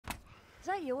Is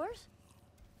that yours?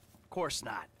 Of course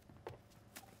not.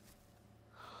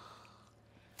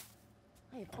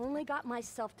 I have only got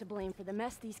myself to blame for the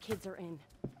mess these kids are in.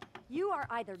 You are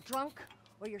either drunk,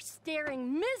 or you're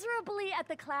staring miserably at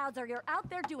the clouds, or you're out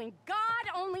there doing God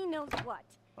only knows what.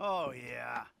 Oh,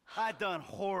 yeah. I done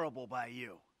horrible by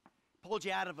you. Pulled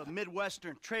you out of a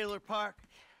Midwestern trailer park.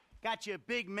 Got you a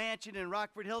big mansion in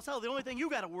Rockford Hills. Hell, the only thing you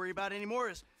gotta worry about anymore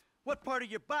is what part of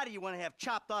your body you want to have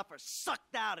chopped off or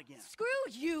sucked out again. Screw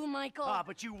you, Michael. Ah,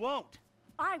 but you won't.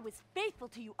 I was faithful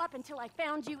to you up until I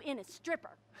found you in a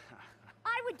stripper.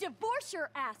 I would divorce your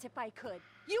ass if I could.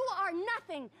 You are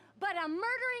nothing but a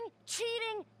murdering,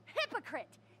 cheating hypocrite.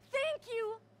 Thank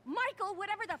you, Michael,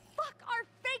 whatever the fuck our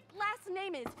fake last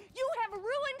name is. You have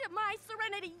ruined my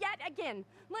serenity yet again.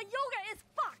 My yoga is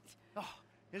fucked. Oh,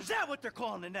 is that what they're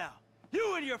calling it now?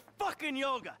 You and your fucking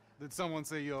yoga. Did someone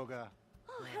say yoga?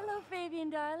 Oh, hello,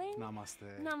 Fabian, darling.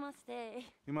 Namaste. Namaste.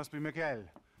 You must be Mikhail.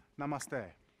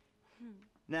 Namaste.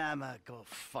 Nah, ma, go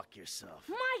fuck yourself.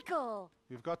 Michael!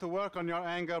 You've got to work on your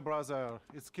anger, brother.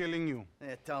 It's killing you.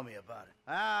 Yeah, tell me about it.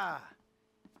 Ah,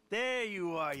 there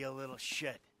you are, you little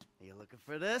shit. Are you looking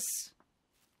for this?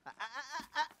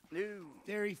 No.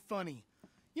 Very funny.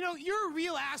 You know, you're a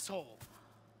real asshole.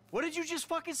 What did you just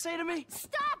fucking say to me?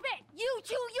 Stop it! You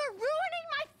two, you're ruining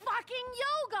my fucking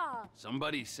yoga!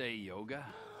 Somebody say yoga?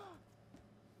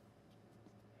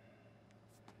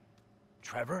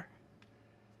 Trevor?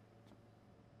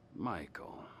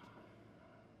 Michael.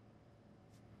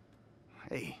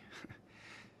 Hey.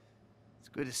 It's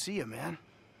good to see you, man.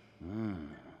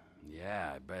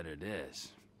 Yeah, I bet it is.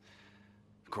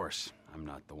 Of course, I'm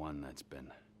not the one that's been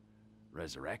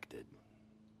resurrected.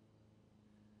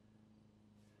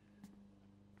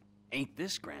 Ain't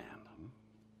this grand, huh?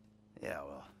 Yeah,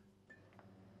 well,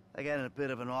 I got in a bit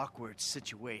of an awkward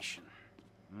situation.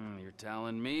 You're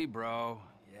telling me, bro.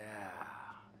 Yeah.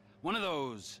 One of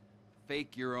those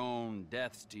fake your own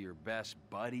deaths to your best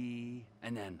buddy,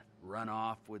 and then run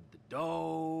off with the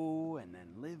dough, and then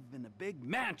live in a big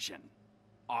mansion.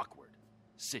 Awkward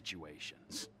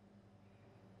situations.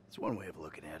 It's one way of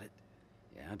looking at it.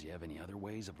 Yeah, do you have any other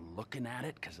ways of looking at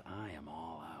it? 'Cause I am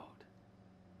all out.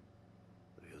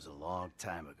 It was a long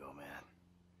time ago, man.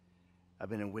 I've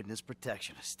been in witness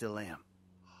protection. I still am.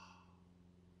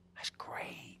 That's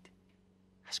great.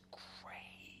 That's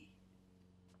great.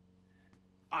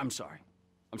 I'm sorry.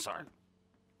 I'm sorry.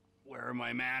 Where are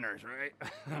my manners, right?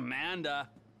 Amanda,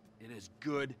 it is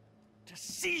good to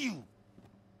see you.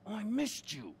 Oh, I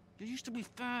missed you. You used to be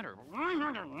fatter.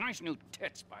 Nice new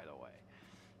tits, by the way.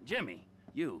 Jimmy,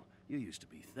 you used to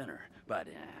be thinner, but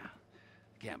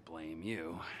can't blame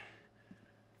you.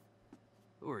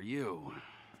 Who are you?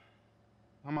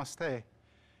 Namaste.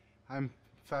 I'm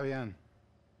Fabian.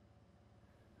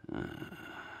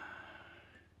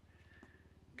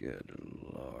 Good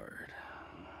Lord.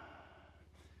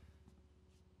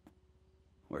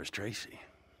 Where's Tracy?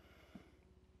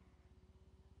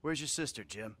 Where's your sister,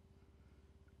 Jim?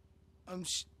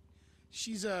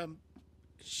 She's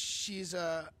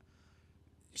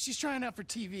trying out for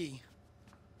TV.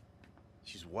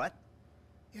 She's what?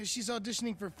 Yeah, she's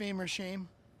auditioning for Fame or Shame.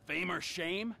 Fame or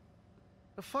shame?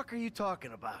 The fuck are you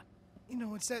talking about? You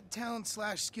know, it's that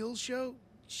talent/skills show.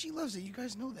 She loves it, you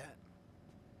guys know that.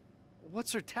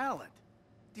 What's her talent?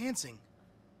 Dancing.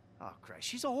 Oh, Christ,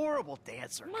 she's a horrible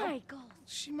dancer. Michael!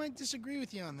 She might disagree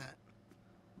with you on that.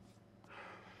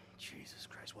 Jesus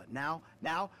Christ, what, now?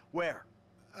 Now? Where?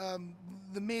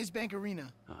 The Maze Bank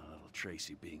Arena. Oh, little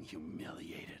Tracy being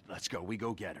humiliated. Let's go, we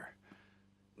go get her.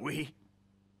 We?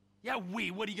 Yeah, we.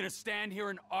 What, are you gonna stand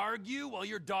here and argue while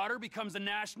your daughter becomes a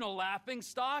national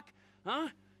laughingstock? Huh?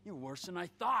 You're worse than I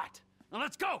thought. Now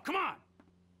let's go, come on!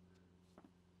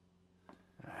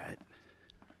 All right.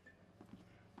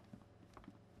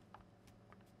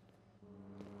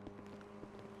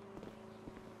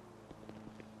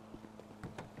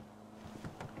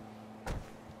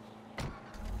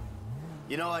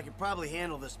 You know, I could probably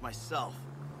handle this myself.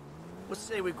 Let's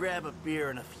say we grab a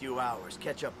beer in a few hours,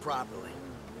 catch up properly.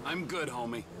 I'm good,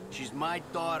 homie. She's my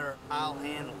daughter, I'll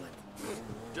handle it.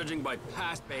 Judging by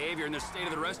past behavior and the state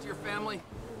of the rest of your family,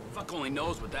 fuck only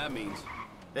knows what that means.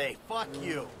 Hey, fuck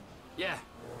you. Yeah,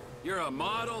 you're a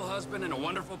model husband and a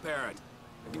wonderful parent.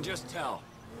 I can just tell.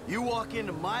 You walk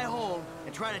into my home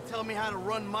and try to tell me how to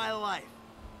run my life.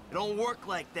 It don't work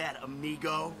like that,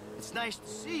 amigo. It's nice to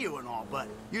see you and all, but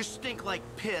you stink like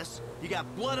piss, you got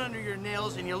blood under your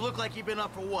nails, and you look like you've been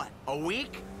up for what, a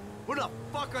week? Who the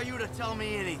fuck are you to tell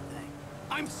me anything?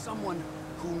 I'm someone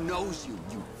who knows you,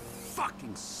 you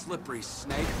fucking slippery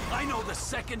snake. I know the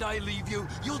second I leave you,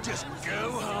 you'll just go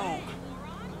home.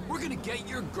 We're gonna get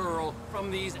your girl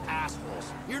from these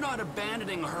assholes. You're not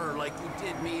abandoning her like you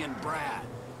did me and Brad.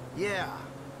 Yeah,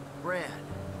 Brad.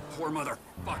 Poor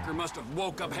motherfucker must have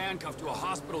woke up handcuffed to a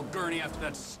hospital gurney after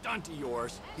that stunt of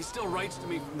yours. He still writes to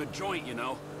me from the joint, you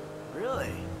know.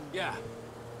 Really? Yeah.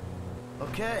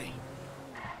 Okay.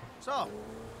 So,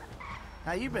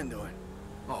 how you been doing?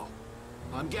 Oh,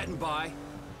 I'm getting by.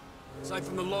 Aside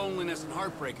from the loneliness and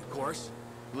heartbreak, of course.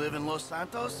 Live in Los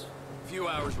Santos? A few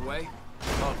hours away.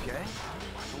 Okay.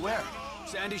 Where?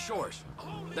 Sandy Shores.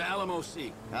 The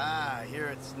LMOC. Ah, I hear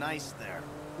it's nice there.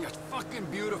 Yeah, it's fucking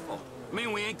beautiful. I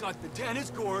mean, we ain't got the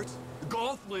tennis courts, the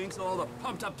golf links, all the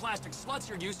pumped-up plastic sluts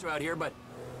you're used to out here, but,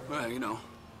 well, you know,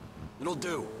 it'll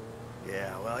do.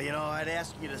 Yeah, well, you know, I'd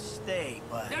ask you to stay,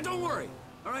 but... Yeah, don't worry,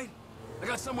 all right? I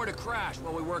got somewhere to crash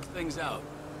while we work things out.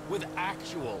 With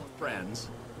actual friends.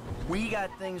 We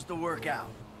got things to work out.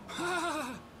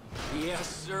 Yes,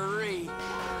 sirree.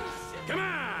 Come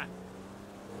on!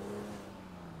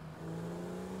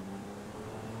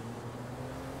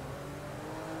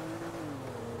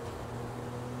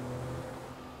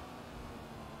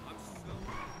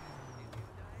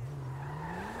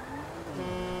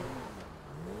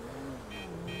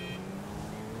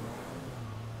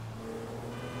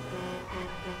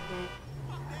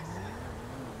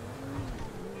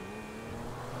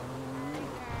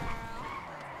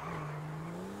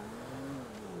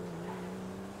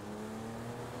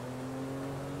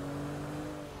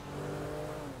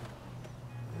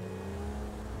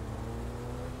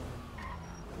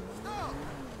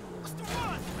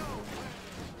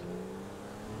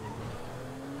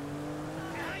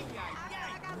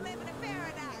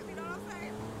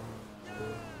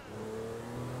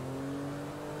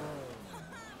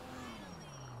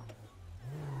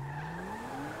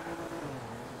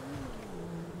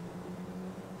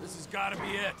 This has got to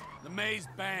be it. The Maze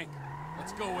Bank.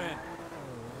 Let's go in.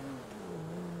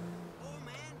 Oh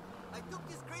man, I took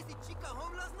this crazy chica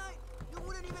home last night. You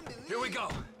wouldn't even believe. Here we go.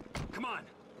 Come on.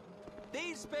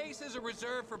 These spaces are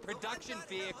reserved for production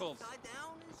vehicles. Upside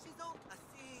down and she's all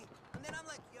así. And then I'm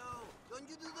like, yo, don't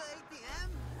you do the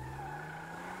ATM?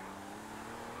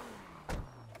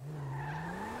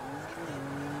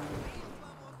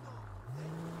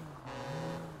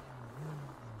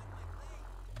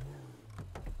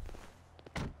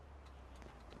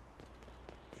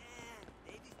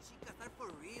 For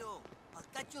real. I'll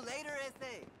catch you later,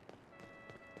 Ese.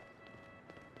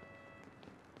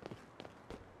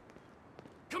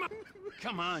 Come on.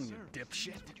 Come on, you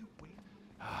dipshit.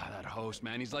 Ah, that host,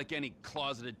 man. He's like any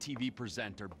closeted TV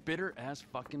presenter. Bitter as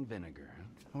fucking vinegar.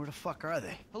 Where the fuck are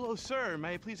they? Hello, sir.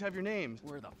 May I please have your names?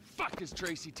 Where the fuck is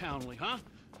Tracy Townley, huh?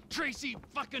 Tracy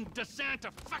fucking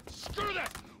DeSanta. Fuck, screw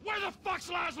that. Where the fuck's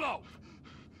Laszlo?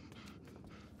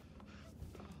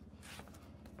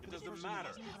 It doesn't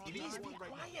matter. Please be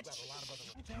quiet.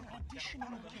 They're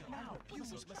auditioning right now.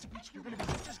 Please, you're gonna be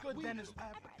just as good then as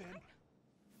Ben.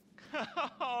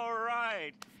 All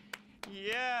right.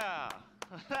 Yeah.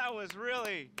 That was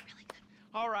really good.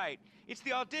 All right. It's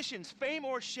the auditions, Fame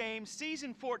or Shame,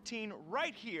 Season 14,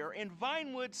 right here in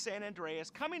Vinewood, San Andreas.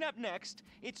 Coming up next,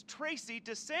 it's Tracy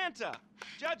DeSanta.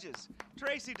 Judges,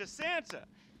 Tracy DeSanta.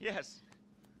 Yes.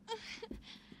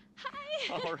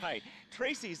 Hi. All right.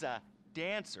 Tracy's a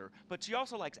dancer, but she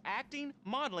also likes acting,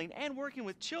 modeling, and working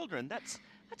with children. That's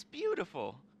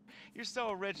beautiful. You're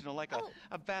so original, like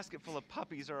a basket full of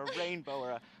puppies or a rainbow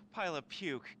or a pile of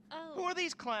puke. Oh. Who are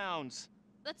these clowns?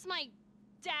 That's my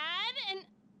dad and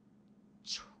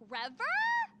Trevor?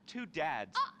 Two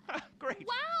dads. Great.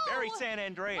 Wow. Very San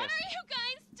Andreas. What are you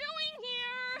guys doing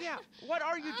here? Yeah, what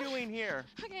are you doing here?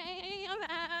 Okay, I'm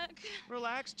back.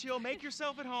 Relax, chill, make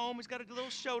yourself at home. He's got a little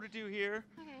show to do here.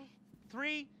 Okay.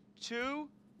 3, 2,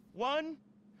 1.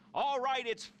 All right,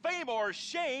 it's Fame or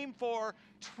Shame for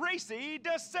Tracy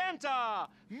DeSanta.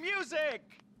 Music!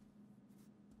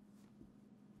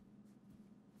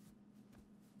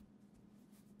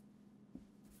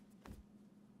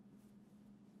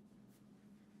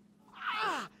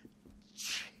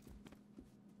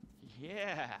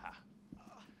 Yeah.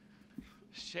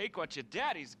 Shake what your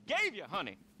daddies gave you,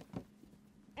 honey.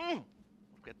 Look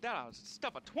at that. I'll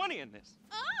stuff a 20 in this.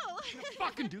 Oh!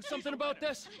 Fucking do something about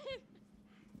this.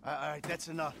 All right, that's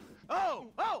enough.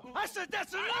 Oh! I said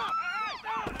that's enough!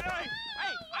 Hey,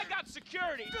 I got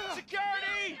security!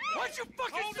 Security! What'd you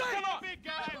fucking Hold say? it, come on! Big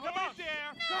guy, come on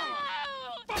there! No!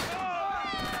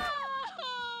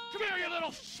 Come here, you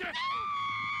little shit!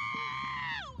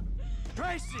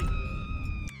 Tracy!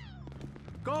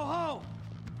 Go home!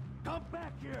 Come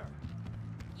back here!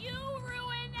 You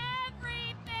ruin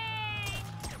everything!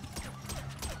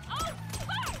 Oh,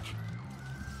 fuck!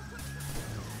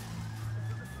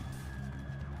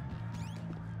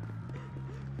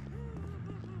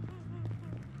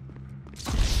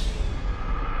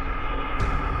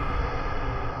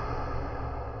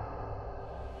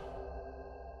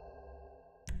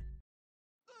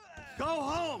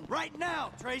 Right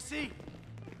now, Tracy!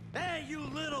 Hey, you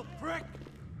little prick!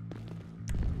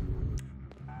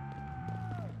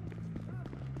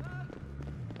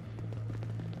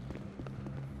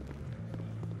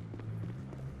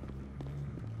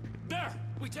 There!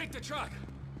 We take the truck!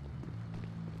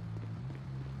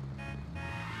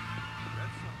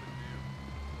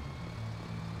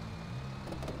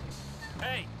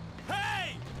 Hey!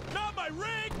 Hey! Not my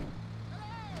rig!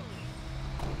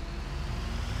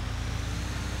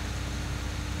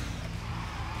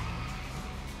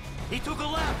 He took a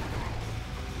left!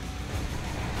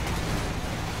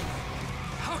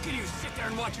 How can you sit there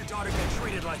and watch your daughter get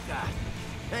treated like that?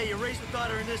 Hey, you raise a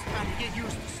daughter in this town, you get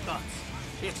used to stunts.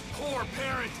 It's poor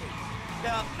parenting.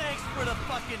 Now, thanks for the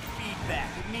fucking feedback.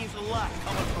 It means a lot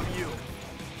coming from you.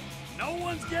 No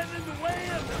one's getting in the way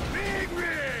of the big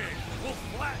rig! We'll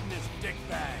flatten this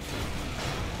dickbag.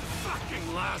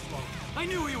 Fucking Laszlo. I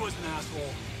knew he was an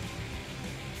asshole.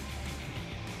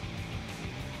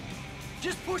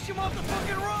 Just push him off the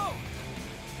fucking road!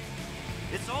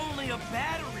 It's only a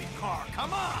battery car,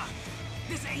 come on!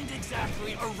 This ain't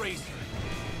exactly a racer.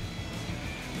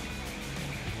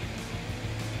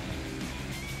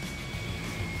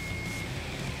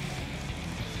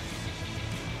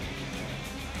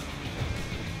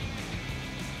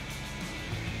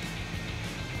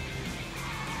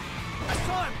 I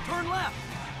saw him, turn left!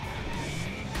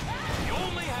 You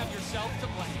only have yourself to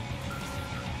blame.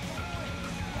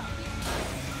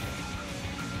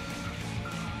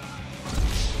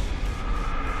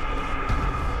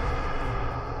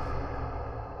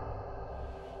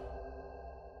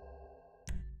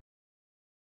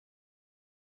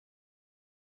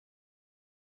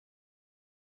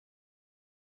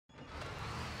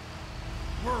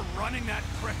 We're running that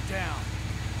prick down.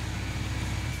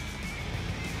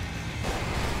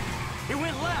 He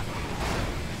went left!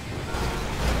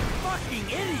 Fucking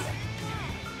idiot!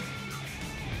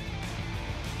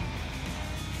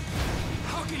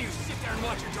 How can you sit there and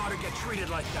watch your daughter get treated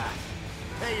like that?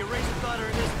 Hey, you raise a daughter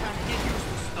in this town, you get used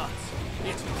to stunts.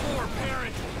 It's poor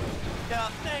parenting. Now,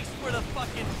 thanks for the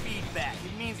fucking feedback.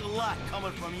 It means a lot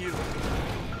coming from you.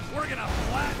 We're gonna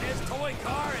flatten his toy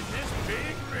car in this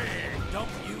big rig. Don't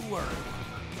you worry.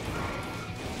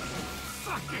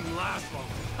 Fucking Laszlo.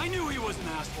 I knew he was an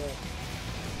asshole.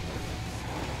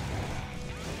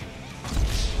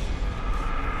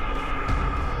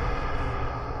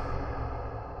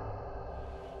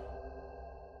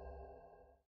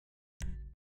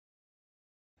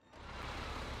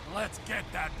 Let's get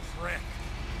that prick.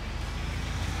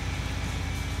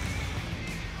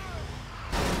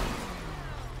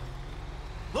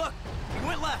 Look, he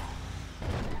went left.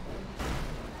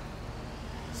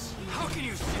 How can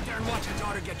you sit there and watch your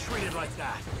daughter get treated like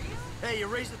that? Hey, you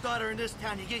raise a daughter in this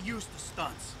town, you get used to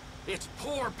stunts. It's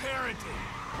poor parenting.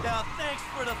 Now, thanks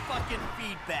for the fucking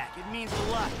feedback. It means a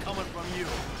lot coming from you.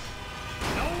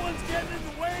 No one's getting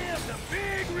in the way of the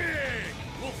big rig.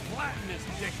 We'll flatten this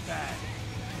dickbag.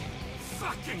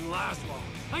 Fucking Laszlo.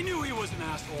 I knew he was an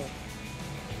asshole.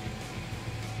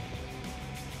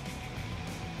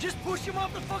 Just push him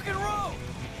off the fucking road!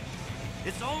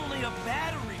 It's only a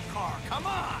battery car, come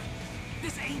on!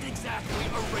 This ain't exactly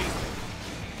a racer.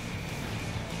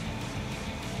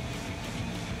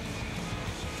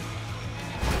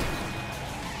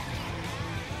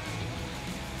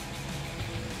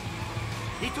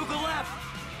 He took a left!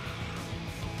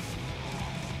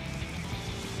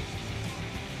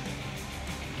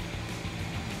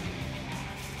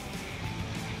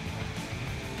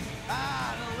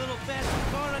 Ah, the little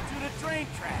bastard going into the train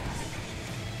tracks.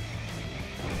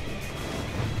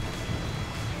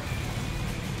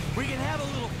 We can have a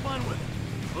little fun with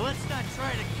it, but let's not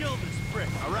try to kill this prick,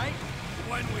 all right?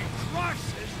 When we crush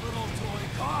his little toy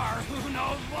car, who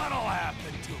knows what'll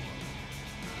happen to him?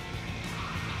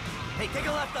 Hey, take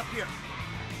a left up here.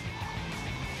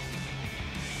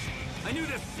 I knew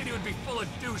this city would be full of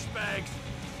douchebags.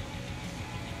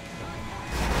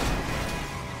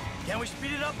 Can we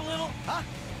speed it up a little, huh?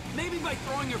 Maybe by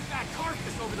throwing your fat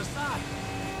carcass over the side.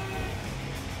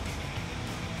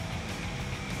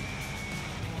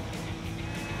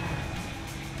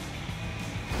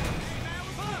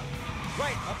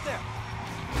 Right, up there.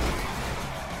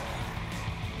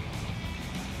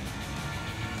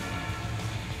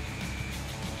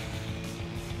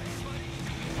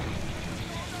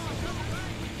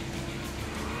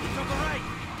 You took a right.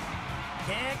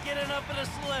 Can't get enough of the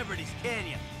celebrities, can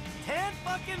you? 10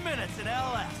 fucking minutes in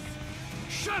LS.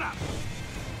 Shut up!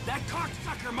 That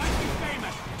cocksucker might be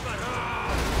famous, but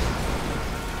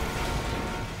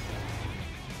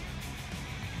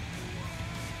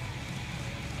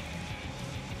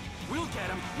we'll get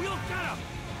him! We'll get him!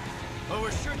 But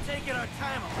we're sure taking our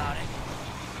time about it.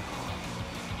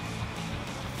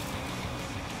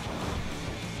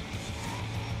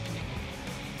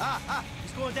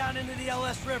 He's going down into the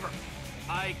LS River.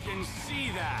 I can see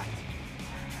that.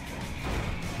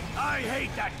 I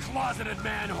hate that closeted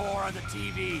man whore on the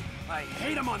TV. I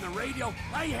hate him on the radio.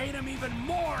 I hate him even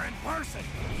more in person.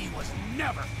 He was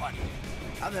never funny.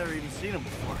 I've never even seen him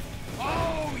before.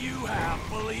 Oh, you have,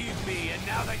 believe me. And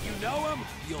now that you know him,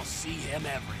 you'll see him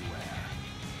everywhere.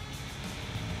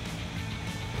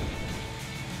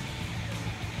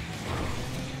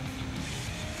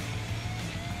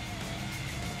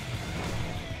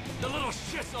 The little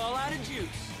shit's all out of juice.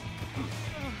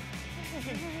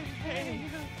 Hey,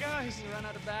 guys. You run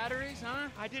out of batteries, huh?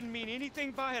 I didn't mean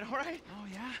anything by it, all right? Oh,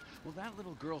 yeah? Well, that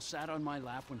little girl sat on my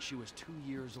lap when she was 2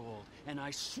 years old, and I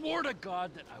swore to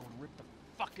God that I would rip the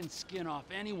fucking skin off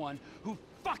anyone who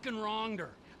fucking wronged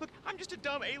her. Look, I'm just a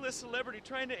dumb A-list celebrity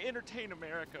trying to entertain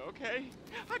America, okay?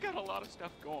 I got a lot of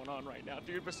stuff going on right now,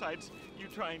 dude, besides you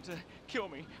trying to kill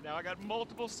me. Now, I got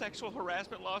multiple sexual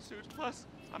harassment lawsuits, plus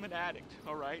I'm an addict,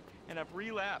 all right? And I've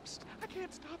relapsed. I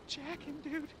can't stop jacking,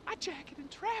 dude. I jack it in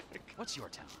traffic. What's your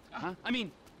talent, huh? I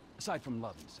mean, aside from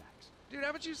loving sex. Dude,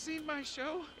 haven't you seen my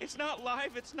show? It's not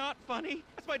live, it's not funny.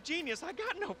 That's my genius. I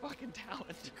got no fucking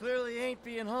talent. You clearly ain't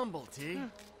being humble, T.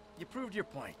 You proved your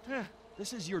point.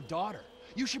 This is your daughter.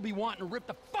 You should be wanting to rip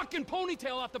the fucking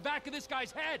ponytail off the back of this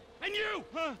guy's head. And you!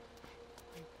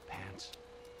 Pants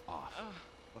off.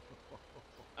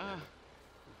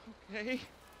 Okay.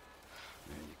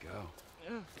 There you go.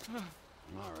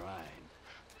 All right.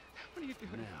 What are you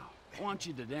doing? Now, I want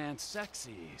you to dance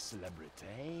sexy,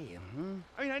 celebrity.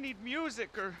 I mean, I need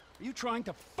music or... Are you trying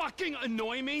to fucking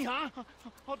annoy me, huh?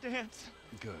 I'll dance.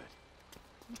 Good.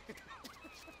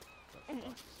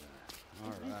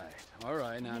 All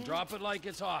right, now drop it like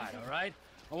it's hot, all right?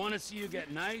 I want to see you get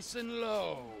nice and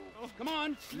low. Come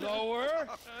on, lower,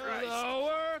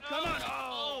 lower, come on.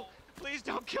 Oh, please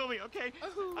don't kill me, okay?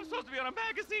 I'm supposed to be on a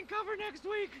magazine cover next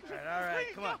week. All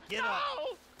right, come on, get up.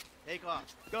 Take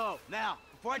off. Go, now,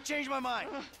 before I change my mind.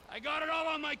 I got it all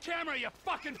on my camera, you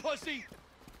fucking pussy.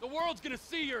 The world's gonna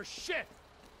see your shit.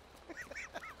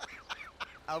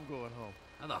 I'm going home.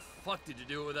 How the fuck did you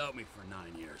do it without me for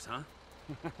 9 years, huh?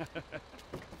 Oh,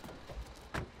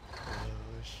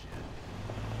 shit.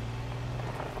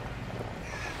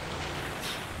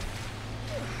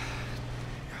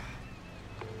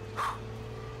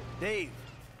 Dave.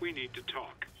 We need to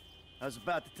talk. I was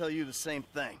about to tell you the same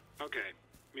thing. Okay.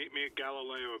 Meet me at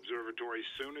Galileo Observatory as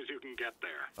soon as you can get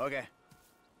there. Okay.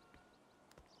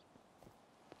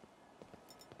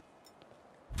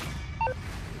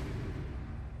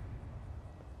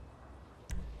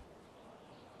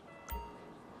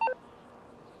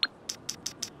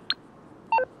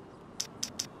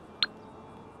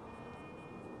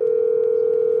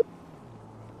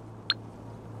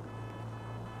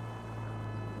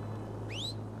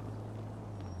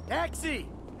 Taxi!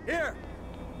 Here!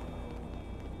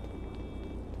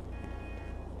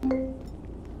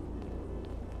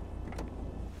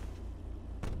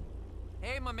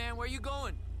 Hey, my man, where you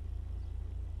going?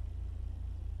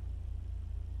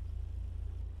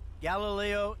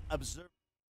 Galileo Observatory.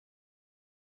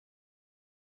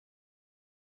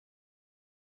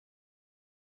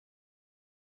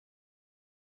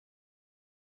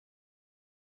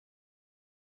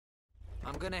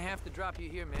 I'm gonna have to drop you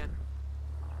here, man.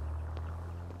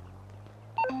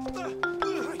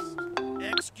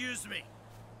 Excuse me.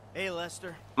 Hey,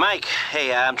 Lester. Mike,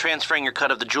 hey, I'm transferring your cut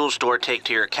of the jewel store take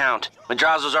to your account.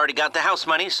 Madrazo's already got the house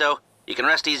money, so you can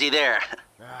rest easy there.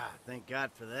 Thank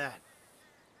God for that.